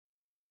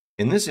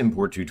In this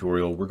import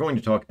tutorial, we're going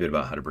to talk a bit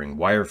about how to bring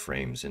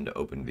wireframes into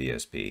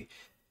OpenVSP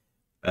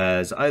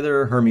as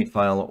either Hermit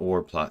file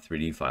or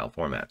Plot3D file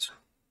formats.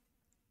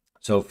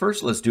 So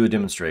first, let's do a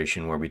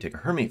demonstration where we take a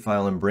Hermit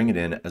file and bring it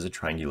in as a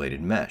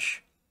triangulated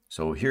mesh.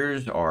 So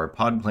here's our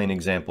pod plane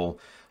example.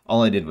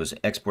 All I did was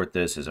export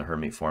this as a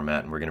Hermit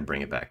format, and we're going to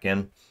bring it back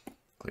in.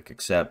 Click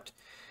Accept.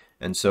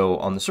 And so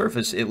on the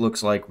surface, it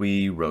looks like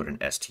we wrote an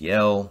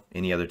STL,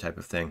 any other type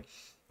of thing.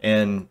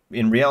 And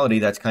in reality,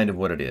 that's kind of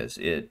what it is.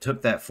 It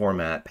took that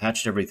format,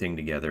 patched everything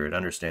together. It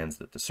understands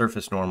that the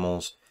surface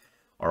normals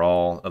are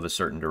all of a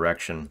certain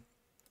direction,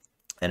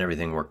 and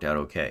everything worked out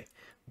okay.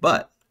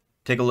 But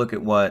take a look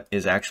at what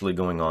is actually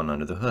going on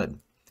under the hood.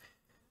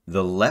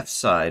 The left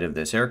side of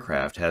this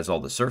aircraft has all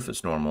the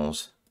surface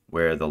normals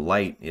where the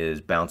light is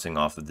bouncing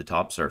off of the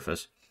top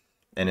surface,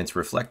 and it's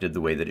reflected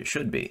the way that it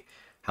should be.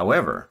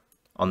 However,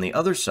 on the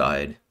other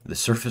side, the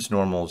surface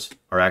normals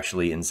are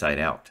actually inside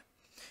out.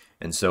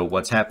 And so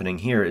what's happening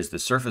here is the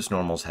surface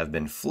normals have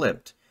been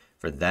flipped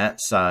for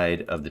that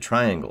side of the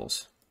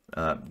triangles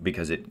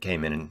because it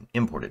came in and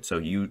imported. So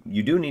you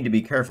do need to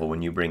be careful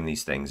when you bring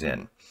these things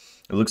in.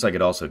 It looks like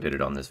it also did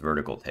it on this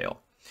vertical tail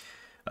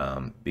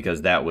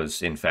because that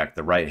was in fact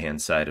the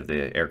right-hand side of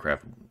the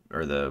aircraft,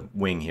 or the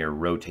wing here,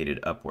 rotated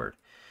upward.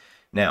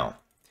 Now,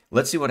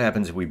 let's see what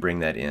happens if we bring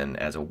that in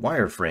as a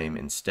wireframe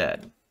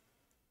instead.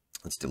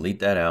 Let's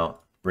delete that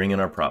out, bring in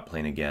our prop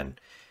plane again,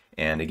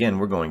 and again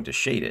we're going to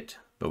shade it.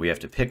 But we have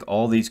to pick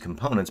all these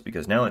components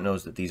because now it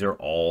knows that these are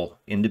all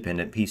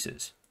independent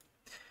pieces.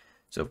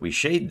 So if we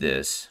shade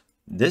this,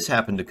 this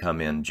happened to come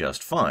in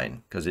just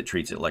fine because it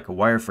treats it like a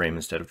wireframe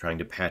instead of trying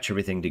to patch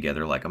everything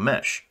together like a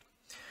mesh.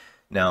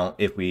 Now,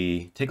 if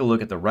we take a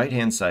look at the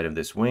right-hand side of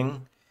this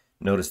wing,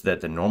 notice that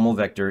the normal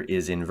vector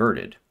is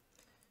inverted.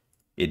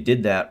 It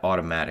did that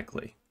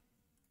automatically.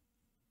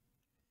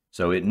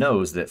 So it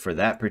knows that for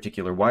that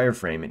particular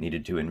wireframe, it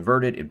needed to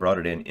invert it. It brought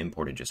it in,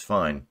 imported just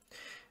fine.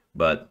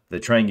 But the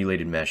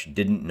triangulated mesh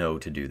didn't know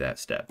to do that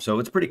step. So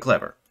it's pretty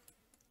clever.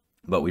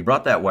 But we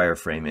brought that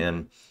wireframe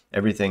in,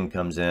 everything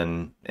comes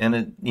in, and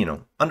it,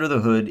 under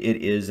the hood, it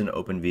is an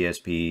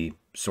OpenVSP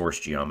source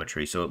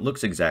geometry. So it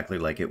looks exactly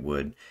like it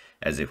would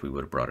as if we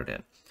would have brought it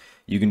in.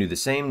 You can do the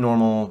same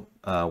normal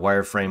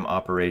wireframe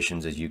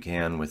operations as you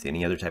can with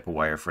any other type of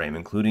wireframe,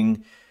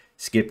 including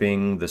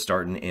skipping the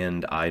start and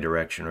end I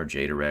direction or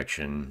J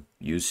direction,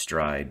 use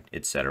stride,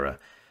 etc.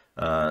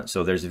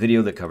 So there's a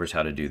video that covers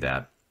how to do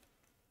that.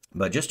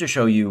 But just to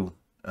show you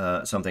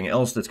something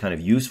else that's kind of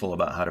useful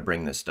about how to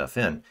bring this stuff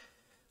in,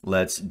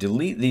 let's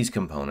delete these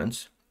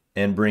components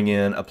and bring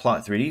in a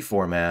Plot3D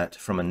format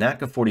from a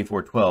NACA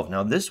 4412.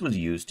 Now this was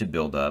used to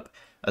build up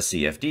a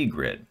CFD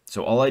grid.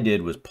 So all I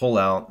did was pull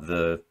out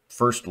the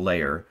first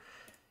layer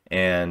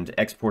and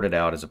export it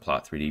out as a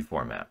Plot3D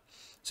format.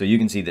 So you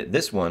can see that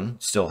this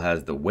one still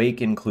has the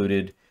wake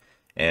included,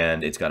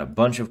 and it's got a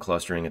bunch of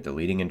clustering at the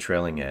leading and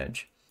trailing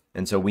edge.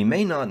 And so we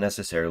may not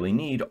necessarily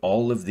need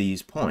all of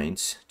these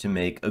points to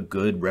make a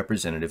good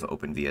representative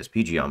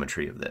OpenVSP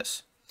geometry of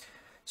this.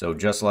 So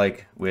just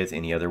like with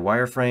any other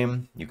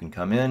wireframe, you can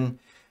come in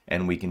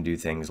and we can do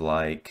things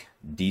like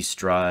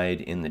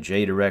destride in the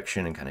J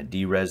direction and kind of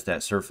derez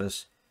that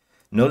surface.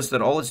 Notice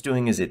that all it's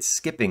doing is it's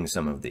skipping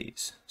some of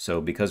these.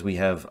 So because we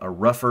have a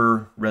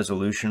rougher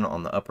resolution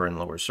on the upper and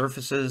lower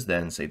surfaces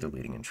than, say, the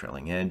leading and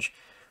trailing edge,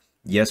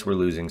 yes, we're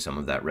losing some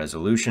of that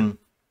resolution.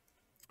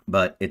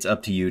 But it's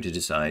up to you to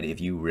decide if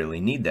you really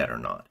need that or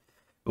not.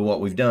 But what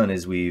we've done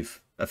is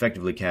we've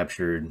effectively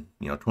captured,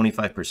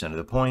 25% of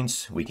the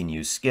points. We can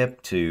use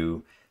skip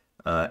to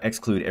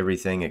exclude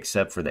everything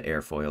except for the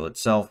airfoil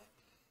itself.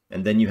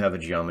 And then you have a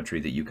geometry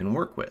that you can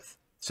work with.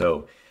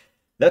 So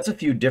that's a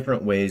few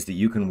different ways that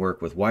you can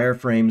work with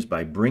wireframes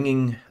by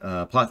bringing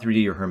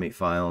Plot3D or Hermit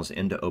files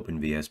into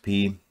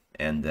OpenVSP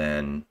and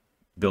then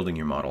building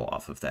your model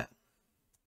off of that.